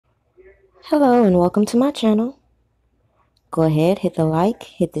Hello and welcome to my channel. Go ahead, hit the like,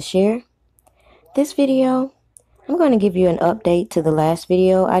 hit the share. This video, I'm going to give you an update to the last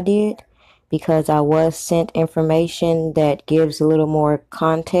video I did because I was sent information that gives a little more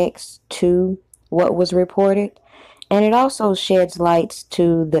context to what was reported. And it also sheds lights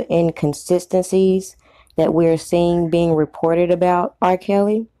to the inconsistencies that we're seeing being reported about R.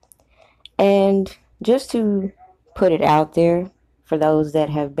 Kelly. And just to put it out there for those that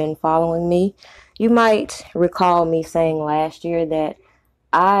have been following me, you might recall me saying last year that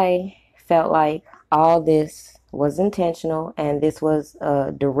I felt like all this was intentional and this was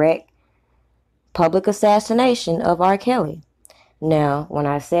a direct public assassination of R. Kelly. Now, when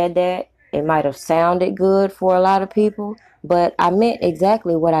I said that, it might have sounded good for a lot of people, but I meant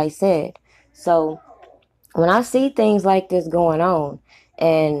exactly what I said. So when I see things like this going on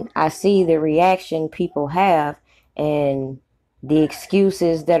and I see the reaction people have and the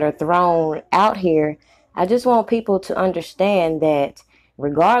excuses that are thrown out here, I just want people to understand that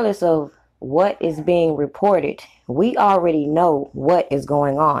regardless of what is being reported, we already know what is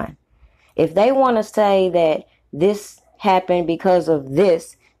going on. If they want to say that this happened because of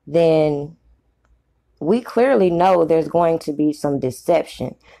this, then we clearly know there's going to be some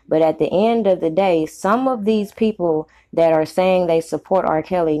deception. But at the end of the day, some of these people that are saying they support R.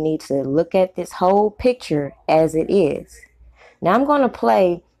 Kelly need to look at this whole picture as it is. Now I'm going to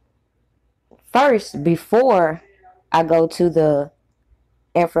play first, before I go to the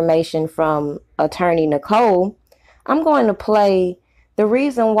information from attorney Nicole, I'm going to play the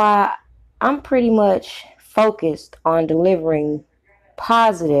reason why I'm pretty much focused on delivering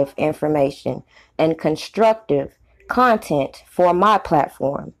positive information and constructive content for my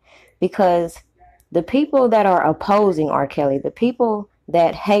platform, because the people that are opposing R. Kelly, the people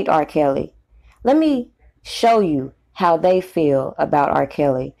that hate R. Kelly, let me show you how they feel about R.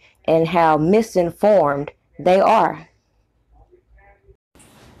 Kelly and how misinformed they are.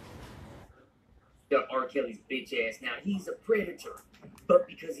 R. Kelly's bitch ass. Now, he's a predator, but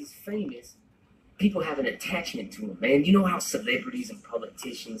because he's famous, people have an attachment to him, man. You know how celebrities and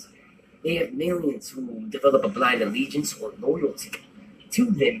politicians, they have millions who develop a blind allegiance or loyalty to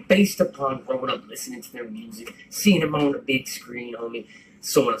them based upon growing up listening to their music, seeing them on a big screen, homie,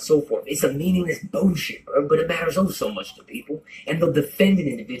 so on and so forth. It's a meaningless bullshit, bro, but it matters oh so much to people, and they'll defend an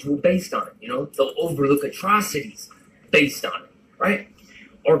individual based on it, you know? They'll overlook atrocities based on it, right?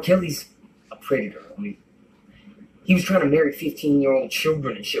 R. Kelly's a predator, homie. He was trying to marry 15-year-old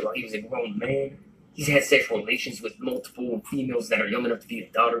children and shit while he was a grown man. He's had sexual relations with multiple females that are young enough to be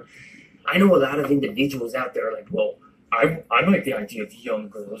his daughter. I know a lot of individuals out there are like, well, I like the idea of young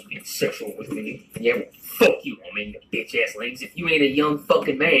girls being sexual with me. Yeah, well, fuck you, homie, you bitch-ass legs. If you ain't a young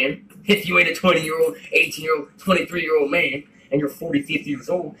fucking man, if you ain't a 20-year-old, 18-year-old, 23-year-old man, and you're 40, 50 years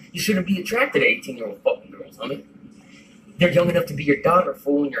old, you shouldn't be attracted to 18-year-old fucking girls, homie. They're young enough to be your daughter,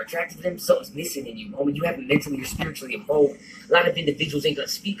 fool, and you're attracted to them, something's missing in you, homie. You haven't mentally or spiritually evolved. A lot of individuals ain't gonna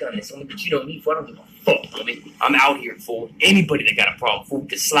speak on this, homie, but you know me, fool. I don't give a fuck, homie. I'm out here, fool. Anybody that got a problem, fool,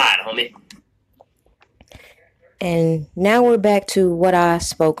 can slide, homie. And now we're back to what I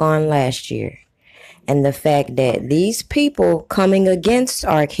spoke on last year, and the fact that these people coming against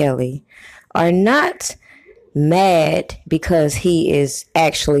R. Kelly are not mad because he is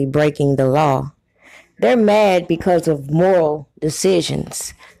actually breaking the law. They're mad because of moral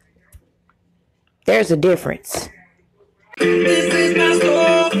decisions. There's a difference. This is my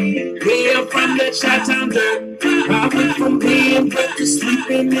story. Where I'm from, that Chi-Town dirt. I went from being broke to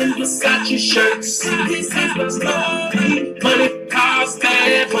sleeping in Versace shirts. This is my story. Money, cars,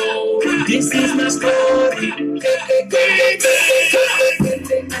 bad home. This is my story. And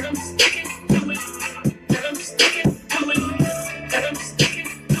I'm sticking to it. And I'm sticking to it. And I'm sticking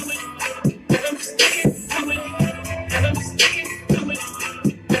to it. And I'm sticking to it. And I'm sticking to it.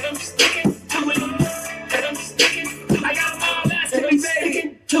 And I'm sticking to it. And I'm sticking to it. I got all that to be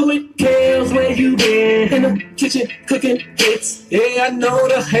sticking to it. Girls, where you been? In the kitchen cooking hits. Yeah, I know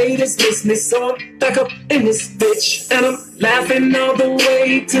the haters miss me, so I'm back up in this bitch. And I'm laughing all the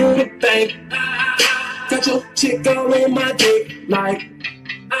way to the bank. Got your chick all on my dick, like.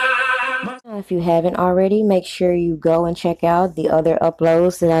 If you haven't already, make sure you go and check out the other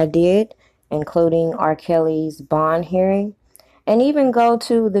uploads that I did, including R. Kelly's bond hearing, and even go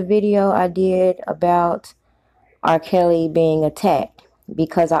to the video I did about R. Kelly being attacked,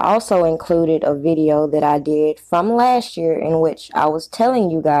 because I also included a video that I did from last year in which I was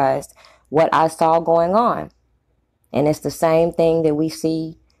telling you guys what I saw going on. And it's the same thing that we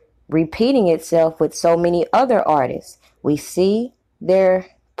see repeating itself with so many other artists. We see their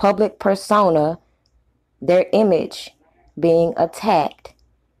public persona, their image being attacked.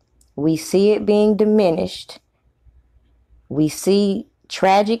 we see it being diminished. We see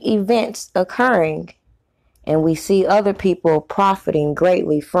tragic events occurring, and we see other people profiting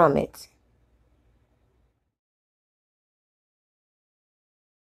greatly from it.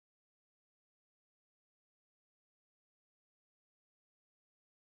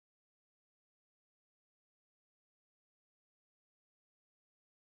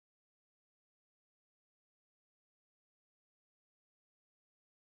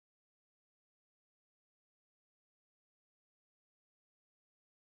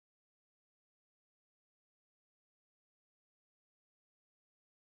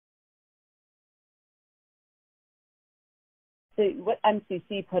 What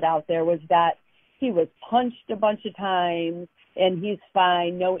MCC put out there was that he was punched a bunch of times and he's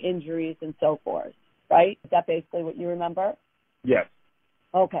fine, no injuries and so forth, right? Is that basically what you remember? Yes.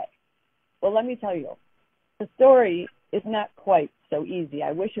 Okay. Well, let me tell you, the story is not quite so easy.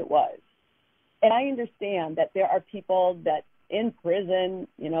 I wish it was. And I understand that there are people that in prison,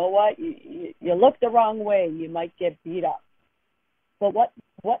 you know what, you look the wrong way, you might get beat up. But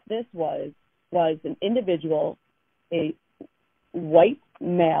what this was an individual, a white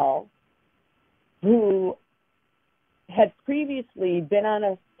male who had previously been on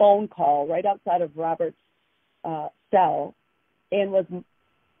a phone call right outside of Robert's cell and was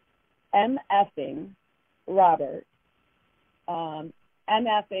MFing Robert,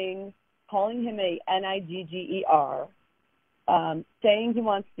 MFing, calling him a Nigger, saying he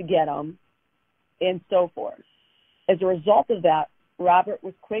wants to get him, and so forth. As a result of that, Robert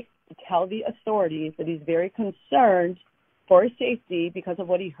was quick to tell the authorities that he's very concerned for his safety because of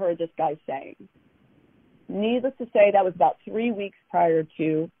what he heard this guy saying. Needless to say, that was about 3 weeks prior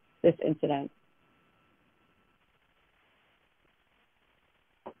to this incident.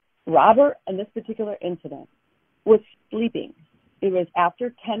 Robert, in this particular incident, was sleeping. It was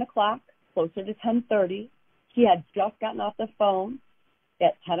after 10 o'clock, closer to 10:30. He had just gotten off the phone.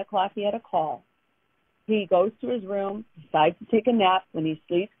 At 10 o'clock, he had a call. He goes to his room, decides to take a nap. When he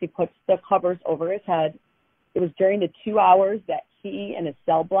sleeps, he puts the covers over his head. It was during the 2 hours that he and his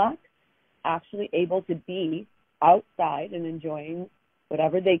cell block actually able to be outside and enjoying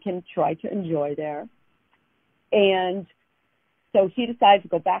whatever they can try to enjoy there. And so he decides to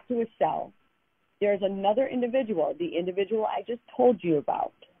go back to his cell. There's another individual, the individual I just told you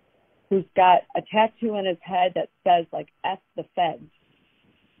about, who's got a tattoo on his head that says, like, F the Feds.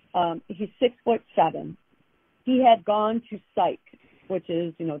 He's 6'7". He had gone to psych, which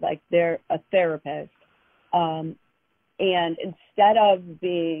is, like they're a therapist. And instead of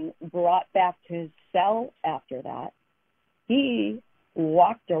being brought back to his cell after that, he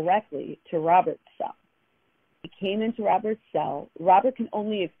walked directly to Robert's cell. He came into Robert's cell. Robert can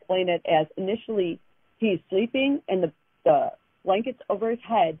only explain it as initially he's sleeping and the blankets over his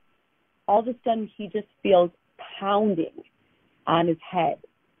head. All of a sudden he just feels pounding on his head.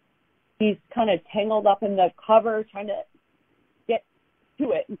 He's kind of tangled up in the cover trying to get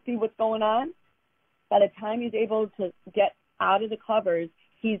to it and see what's going on. By the time he's able to get out of the covers,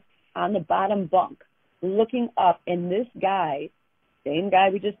 he's on the bottom bunk looking up, and this guy, same guy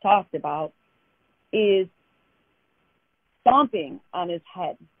we just talked about, is stomping on his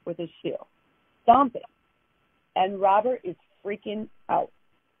head with his shoe. Stomping. And Robert is freaking out.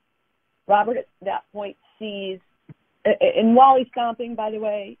 Robert at that point sees, and while he's stomping, by the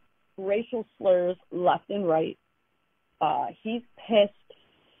way, racial slurs left and right. He's pissed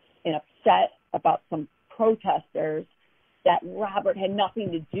and upset about some protesters that Robert had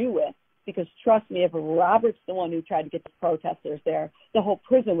nothing to do with, because trust me, if Robert's the one who tried to get the protesters there, the whole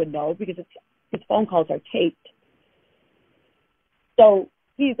prison would know, because his phone calls are taped. So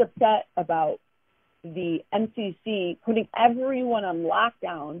he's upset about the MCC putting everyone on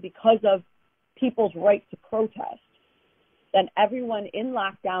lockdown because of people's right to protest. Then everyone in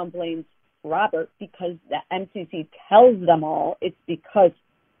lockdown blames Robert because the MCC tells them all it's because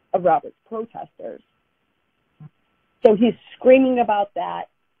of Robert's protesters. So he's screaming about that,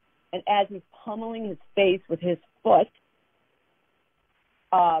 and as he's pummeling his face with his foot,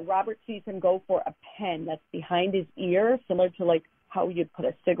 Robert sees him go for a pen that's behind his ear, similar to like how you'd put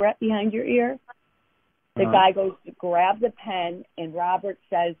a cigarette behind your ear. The guy goes to grab the pen, and Robert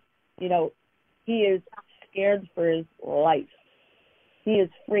says, he is scared for his life. He is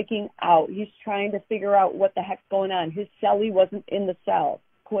freaking out. He's trying to figure out what the heck's going on. His cellie wasn't in the cell,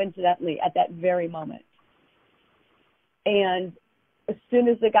 coincidentally, at that very moment. And as soon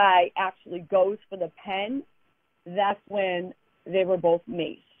as the guy actually goes for the pen, that's when they were both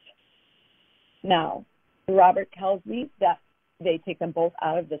maced. Now, Robert tells me that they take them both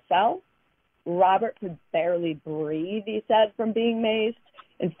out of the cell. Robert could barely breathe, he said, from being maced.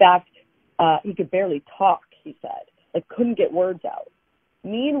 In fact, he could barely talk, he said, like couldn't get words out.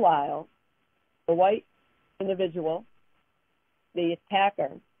 Meanwhile, the white individual, the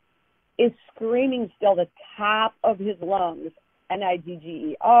attacker, is screaming still the top of his lungs,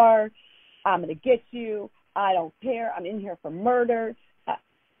 Nigger, I'm going to get you, I don't care, I'm in here for murder,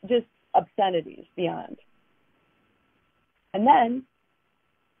 just obscenities beyond. And then,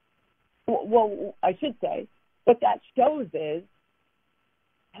 well, I should say, what that shows is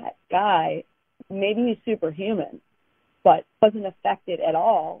that guy, maybe he's superhuman, but wasn't affected at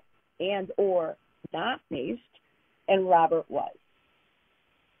all and or not maced, and Robert was.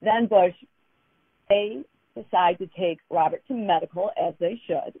 Then Bush, they decide to take Robert to medical, as they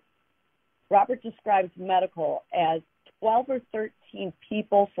should. Robert describes medical as 12 or 13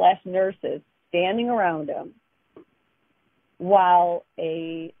 people / nurses standing around him while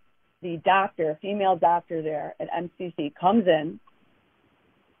the doctor, a female doctor there at MCC, comes in.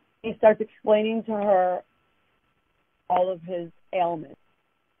 He starts explaining to her all of his ailments.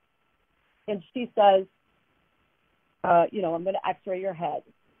 And she says, I'm going to x-ray your head.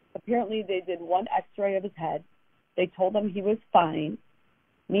 Apparently they did one x-ray of his head. They told him he was fine.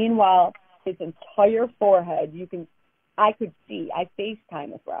 Meanwhile, his entire forehead, I could see, I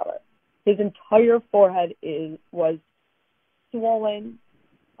FaceTime with Robert. His entire forehead was swollen.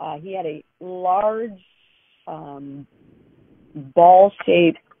 He had a large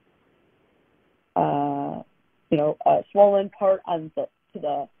ball-shaped, a swollen part to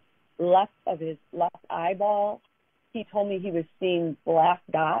the left of his left eyeball. He told me he was seeing black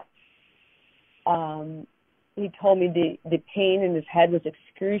dots. He told me the pain in his head was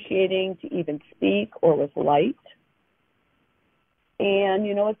excruciating to even speak or was light. And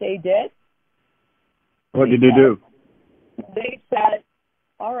you know what they did? What did they do? They said,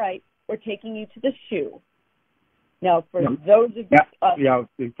 all right, we're taking you to the SHU. Now, for those of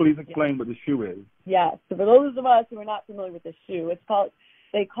you... please explain what the SHU is. Yeah, so for those of us who are not familiar with the SHU,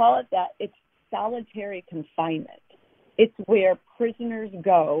 they call it that. It's solitary confinement. It's where prisoners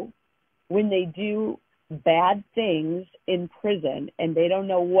go when they do bad things in prison and they don't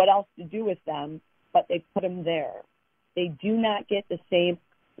know what else to do with them, but they put them there. They do not get the same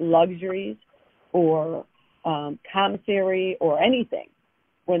luxuries or commissary or anything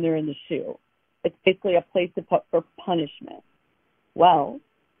when they're in the SHU. It's basically a place to put for punishment. Well,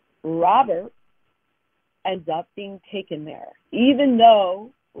 Robert ends up being taken there, even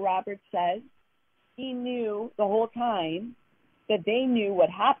though Robert says he knew the whole time that they knew what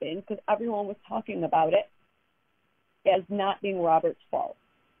happened because everyone was talking about it as not being Robert's fault.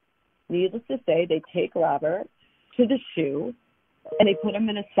 Needless to say, they take Robert to the SHU and they put him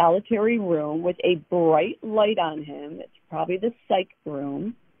in a solitary room with a bright light on him. It's probably the psych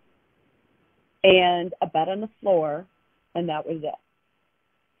room, and a bed on the floor, and that was it.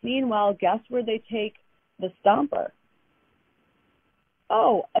 Meanwhile, guess where they take the Stomper?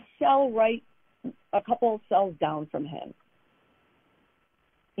 Oh, a couple of cells down from him.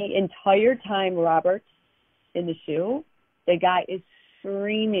 The entire time Robert's in the SHU, the guy is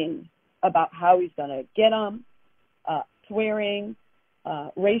screaming about how he's going to get him, swearing,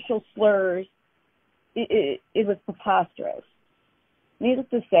 racial slurs. It was preposterous. Needless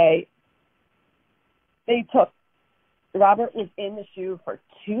to say, Robert was in the SHU for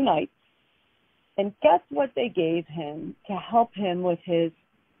 2 nights, and guess what they gave him to help him with his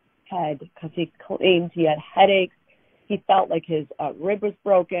head, because he claimed he had headaches. He felt like his rib was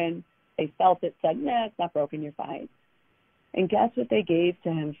broken. They felt it, said, nah, it's not broken, you're fine. And guess what they gave to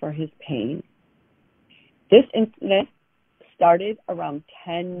him for his pain? This incident started around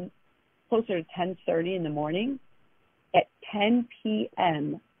closer to 10:30 in the morning. At 10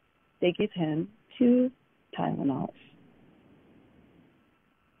 p.m., they gave him 2 Tylenols.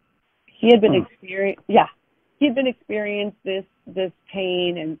 He had been experienced this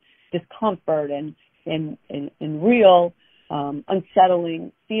pain and discomfort and real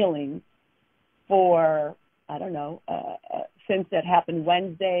unsettling feelings for, I don't know, since that happened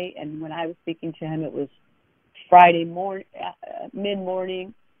Wednesday, and when I was speaking to him, it was Friday morning,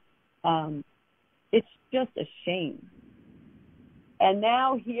 mid-morning. It's just a shame. And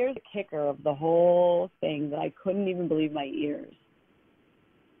now here's the kicker of the whole thing that I couldn't even believe my ears.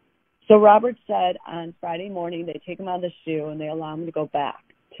 So Robert said on Friday morning they take him out of the SHU and they allow him to go back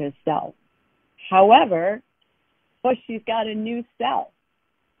to his cell. However, she's got a new cell.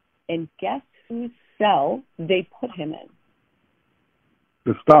 And guess whose cell they put him in?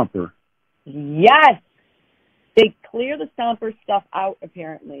 The Stomper. Yes! They clear the Stomper stuff out,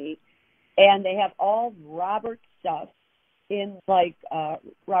 apparently, and they have all Robert's stuff in, like,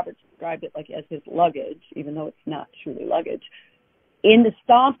 Robert described it like as his luggage, even though it's not truly luggage. in the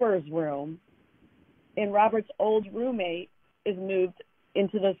Stompers room, and Robert's old roommate is moved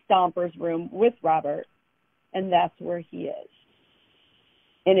into the Stompers room with Robert, and that's where he is.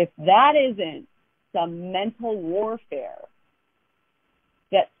 And if that isn't some mental warfare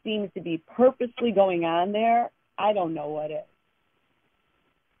that seems to be purposely going on there, I don't know what is.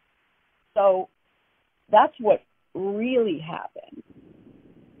 So that's what really happened.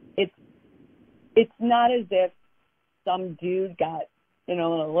 It's not as if some dude got, in a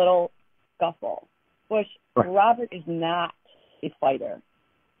little scuffle. Bush, Right. Robert is not a fighter.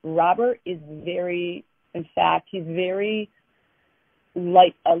 Robert is very, in fact, he's very a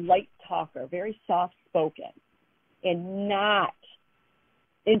light talker, very soft-spoken, and not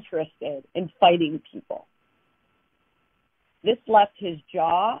interested in fighting people. This left his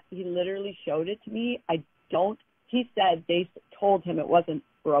jaw. He literally showed it to me. He said they told him it wasn't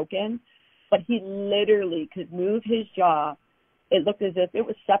broken, but he literally could move his jaw. It looked as if it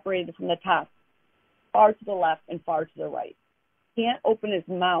was separated from the top, far to the left and far to the right. Can't open his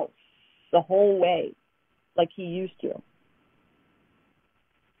mouth the whole way like he used to.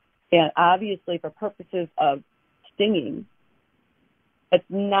 And obviously, for purposes of stinging, it's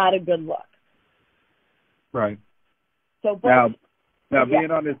not a good look. Right. So, Now yeah.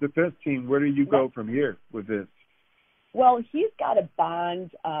 being on this defense team, where do you go from here with this? Well, he's got a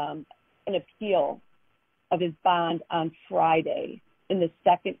bond, an appeal of his bond on Friday in the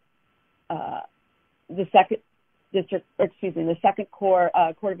second Court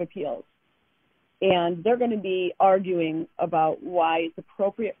of Appeals, and they're going to be arguing about why it's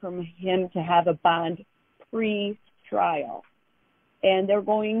appropriate for him to have a bond pre-trial. And they're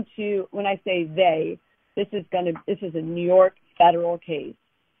going to, when I say they, this is a New York federal case.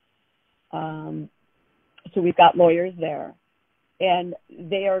 So we've got lawyers there, and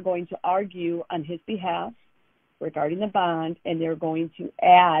they are going to argue on his behalf regarding the bond, and they're going to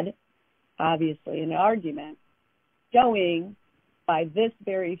add, obviously, an argument showing by this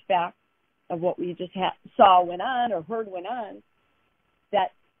very fact of what we just saw went on or heard went on,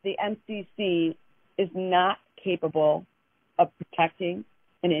 that the MCC is not capable of protecting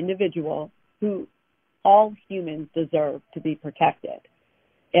an individual who all humans deserve to be protected.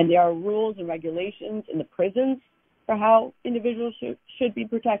 And there are rules and regulations in the prisons for how individuals should be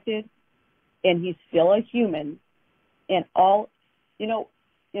protected. And he's still a human, and all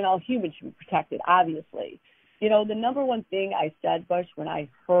humans should be protected, obviously. The number one thing I said, Bush, when I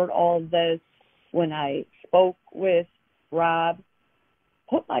heard all of this, when I spoke with Rob,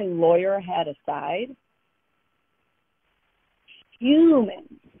 put my lawyer hat aside. Humans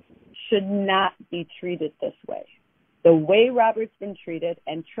should not be treated this way. The way Robert's been treated,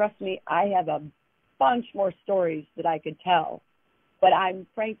 and trust me, I have a bunch more stories that I could tell, but I've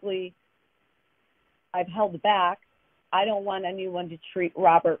held back. I don't want anyone to treat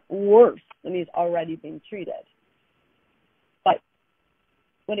Robert worse than he's already been treated. But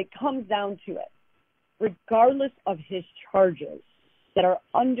when it comes down to it, regardless of his charges that are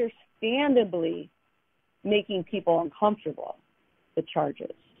understandably making people uncomfortable, the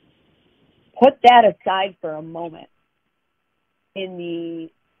charges, put that aside for a moment. In the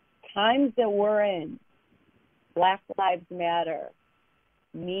times that we're in, Black Lives Matter,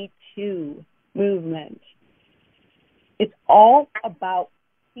 Me Too movement, it's all about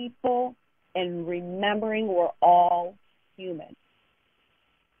people and remembering we're all human.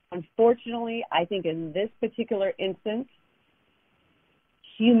 Unfortunately, I think in this particular instance,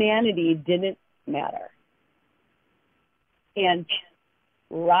 humanity didn't matter. And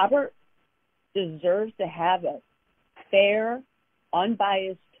Robert deserves to have a fair,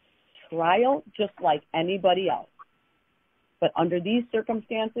 unbiased trial just like anybody else. But under these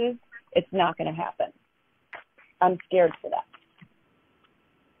circumstances, it's not going to happen. I'm scared for that.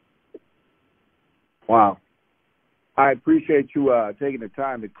 Wow. I appreciate you taking the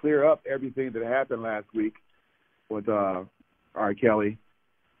time to clear up everything that happened last week with R. Kelly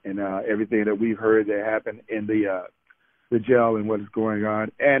and everything that we've heard that happened in the jail and what is going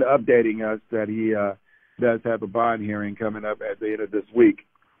on, and updating us that he does have a bond hearing coming up at the end of this week.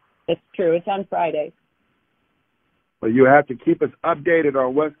 It's true. It's on Friday. But you have to keep us updated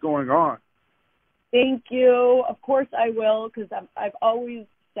on what's going on. Thank you. Of course I will, because I've always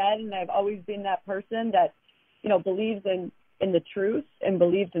said, and I've always been that person that, believes in the truth and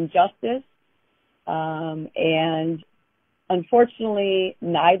believes in justice. And unfortunately,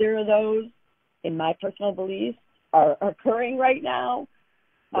 neither of those, in my personal beliefs, are occurring right now.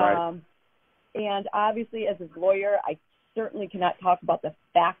 Right. And obviously, as his lawyer, I certainly cannot talk about the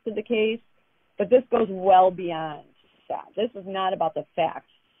facts of the case, but this goes well beyond that. This is not about the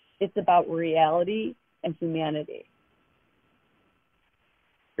facts. It's about reality and humanity.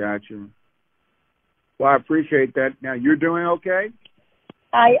 Gotcha. Well, I appreciate that. Now, you're doing okay?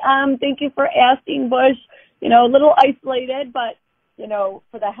 I thank you for asking, Bush. You know, a little isolated, but you know,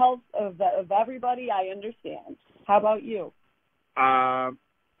 for the health of everybody, I understand. How about you?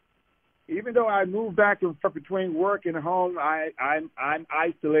 Even though I moved back and forth between work and home, I'm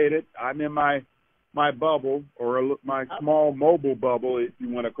isolated. I'm in my bubble, or my small mobile bubble, if you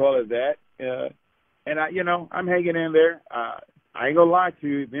want to call it that. And I'm hanging in there. I ain't gonna lie to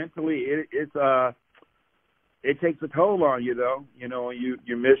you. Eventually, it takes a toll on you, though. You know, you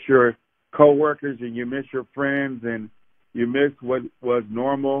miss your coworkers and you miss your friends and you miss what was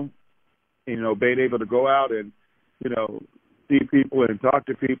normal. You know, being able to go out and see people and talk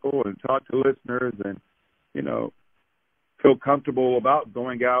to people and talk to listeners and feel comfortable about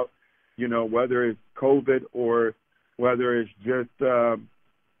going out. You know, whether it's COVID or whether it's just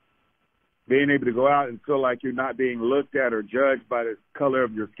being able to go out and feel like you're not being looked at or judged by the color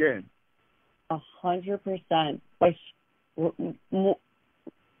of your skin. 100%.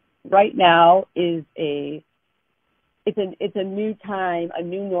 Right now is it's a new time, a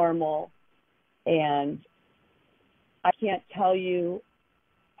new normal, and I can't tell you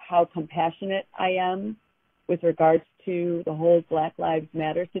how compassionate I am with regards to the whole Black Lives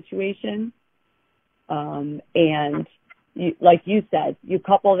Matter situation. And like you said, you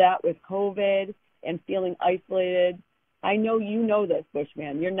couple that with COVID and feeling isolated. I know you know this,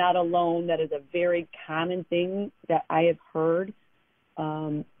 Bushman. You're not alone. That is a very common thing that I have heard.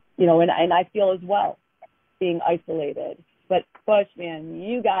 And I feel as well, being isolated. But Bushman,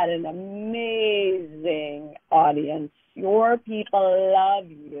 you got an amazing audience. Your people love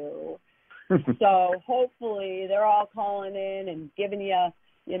you. So hopefully they're all calling in and giving you,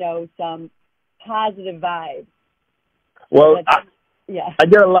 some positive vibes. Well, I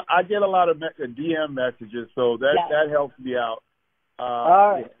get a lot of DM messages, so that helps me out.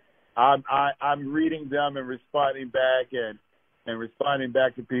 All right. I'm reading them and responding back and responding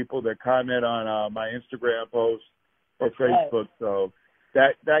back to people that comment on my Instagram posts or Facebook. Right. So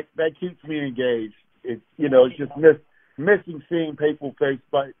that keeps me engaged. It's it's just missing seeing people face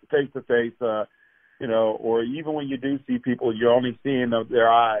to face. Or even when you do see people, you're only seeing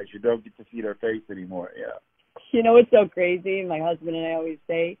their eyes. You don't get to see their face anymore. Yeah. It's so crazy. My husband and I always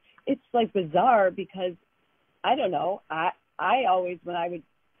say it's like bizarre because I don't know. I always, when I would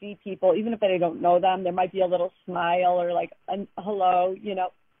see people, even if I don't know them, there might be a little smile or like hello. Yeah.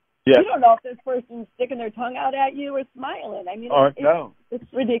 You don't know if this person's sticking their tongue out at you or smiling. I mean,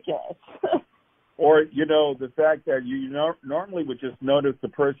 it's ridiculous. Or the fact that you normally would just notice the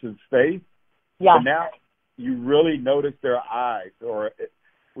person's face. Yeah. But now you really notice their eyes, or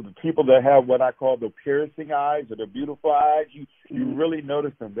with the people that have what I call the piercing eyes or the beautiful eyes, you really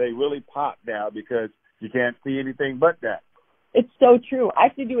notice them. They really pop now because you can't see anything but that. It's so true. I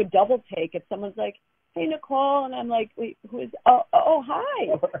have to do a double take if someone's like, "Hey, Nicole," and I'm like, "Wait, who is? Oh,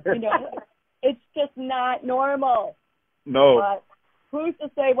 hi." It's just not normal. No. But who's to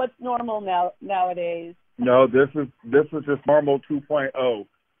say what's normal nowadays? No, this is just normal 2.0,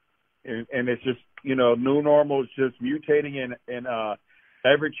 and it's just new normal is just mutating and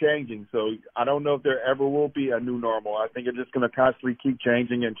ever changing. So I don't know if there ever will be a new normal. I think it's just going to constantly keep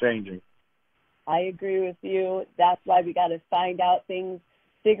changing and changing. I agree with you. That's why we got to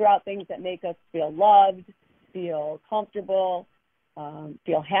figure out things that make us feel loved, feel comfortable,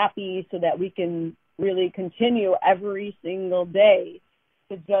 feel happy, so that we can really continue every single day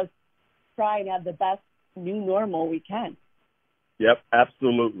to just try and have the best new normal we can. Yep,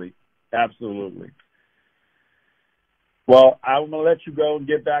 absolutely. Absolutely. Well, I'm going to let you go and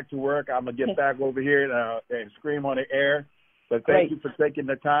get back to work. I'm going to get back over here and scream on the air. But thank you for taking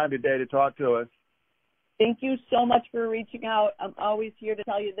the time today to talk to us. Thank you so much for reaching out. I'm always here to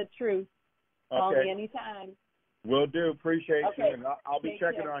tell you the truth. Call me anytime. Will do. Appreciate you. And I'll be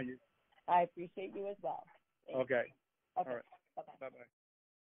checking on you. I appreciate you as well. Okay. Okay. All right. Bye-bye. Bye-bye.